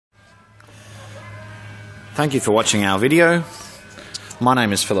Thank you for watching our video. My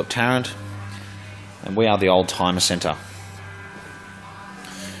name is Philip Tarrant and we are the Oldtimer Centre.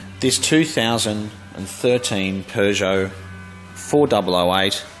 This 2013 Peugeot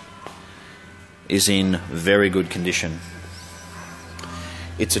 4008 is in very good condition.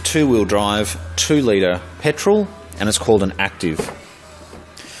 It's a two-wheel drive, 2-litre petrol, and it's called an Active.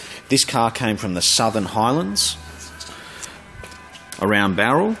 This car came from the Southern Highlands around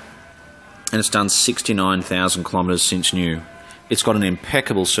Bowral, and it's done 69,000 kilometres since new. It's got an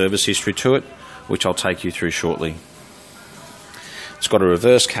impeccable service history to it, which I'll take you through shortly. It's got a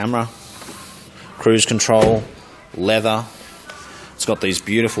reverse camera, cruise control, leather. It's got these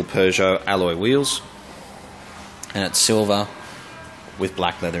beautiful Peugeot alloy wheels, and it's silver with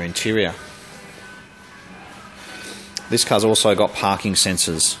black leather interior. This car's also got parking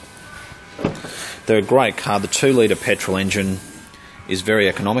sensors. They're a great car. The 2-litre petrol engine is very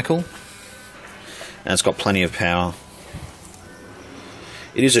economical, and it's got plenty of power.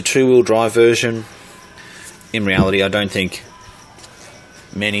 It is a 2-wheel drive version. In reality, I don't think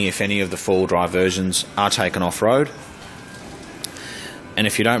many, if any, of the 4-wheel drive versions are taken off-road. And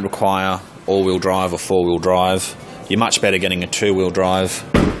if you don't require all-wheel drive or 4-wheel drive, you're much better getting a 2-wheel drive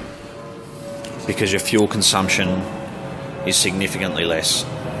because your fuel consumption is significantly less.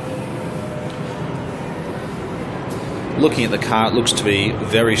 Looking at the car, it looks to be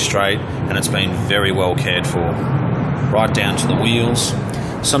very straight and it's been very well cared for, right down to the wheels.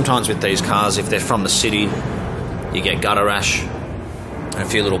 Sometimes with these cars, if they're from the city, you get gutter rash and a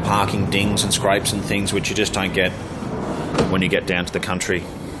few little parking dings and scrapes and things which you just don't get when you get down to the country.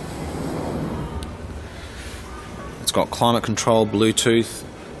 It's got climate control, Bluetooth,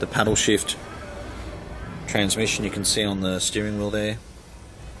 the paddle shift transmission you can see on the steering wheel there.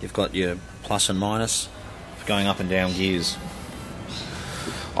 You've got your plus and minus for going up and down gears.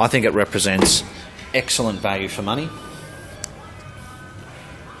 I think it represents excellent value for money.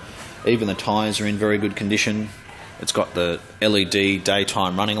 Even the tyres are in very good condition. It's got the LED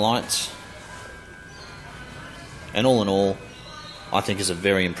daytime running lights. And all in all, I think is a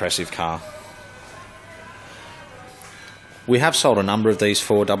very impressive car. We have sold a number of these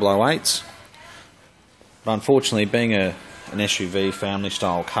 4008s, but unfortunately, being an SUV family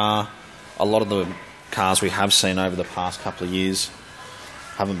style car, a lot of the cars we have seen over the past couple of years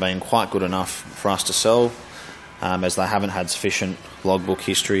haven't been quite good enough for us to sell, as they haven't had sufficient logbook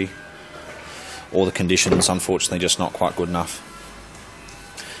history, or the conditions unfortunately just not quite good enough.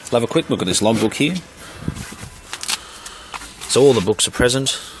 We'll have a quick look at this logbook here. So all the books are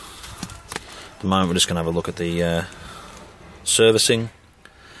present. At the moment we're just going to have a look at the servicing,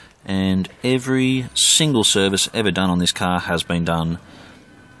 and every single service ever done on this car has been done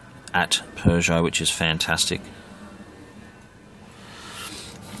at Peugeot, which is fantastic.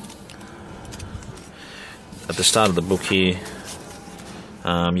 At the start of the book here,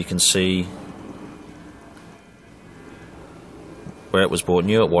 you can see where it was bought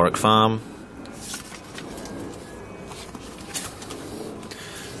new, at Warwick Farm.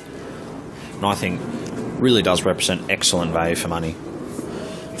 And I think really does represent excellent value for money,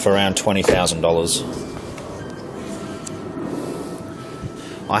 for around $20,000.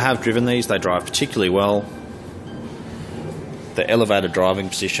 I have driven these, they drive particularly well. The elevated driving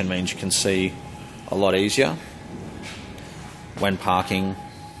position means you can see a lot easier when parking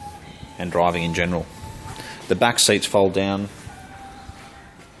and driving in general. The back seats fold down,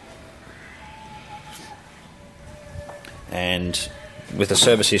 and with a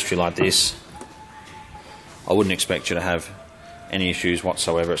service history like this, I wouldn't expect you to have any issues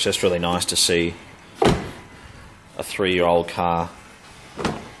whatsoever. It's just really nice to see a 3-year-old car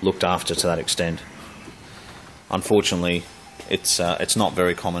looked after to that extent. Unfortunately, it's not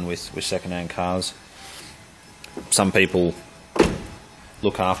very common with second-hand cars. Some people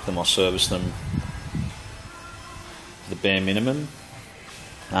look after them or service them the bare minimum,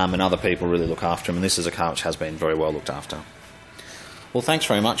 and other people really look after them, and this is a car which has been very well looked after. Well, thanks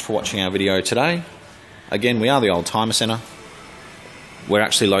very much for watching our video today. Again, we are the Oldtimer Centre. We're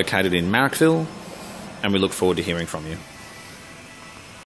actually located in Marrickville, and we look forward to hearing from you.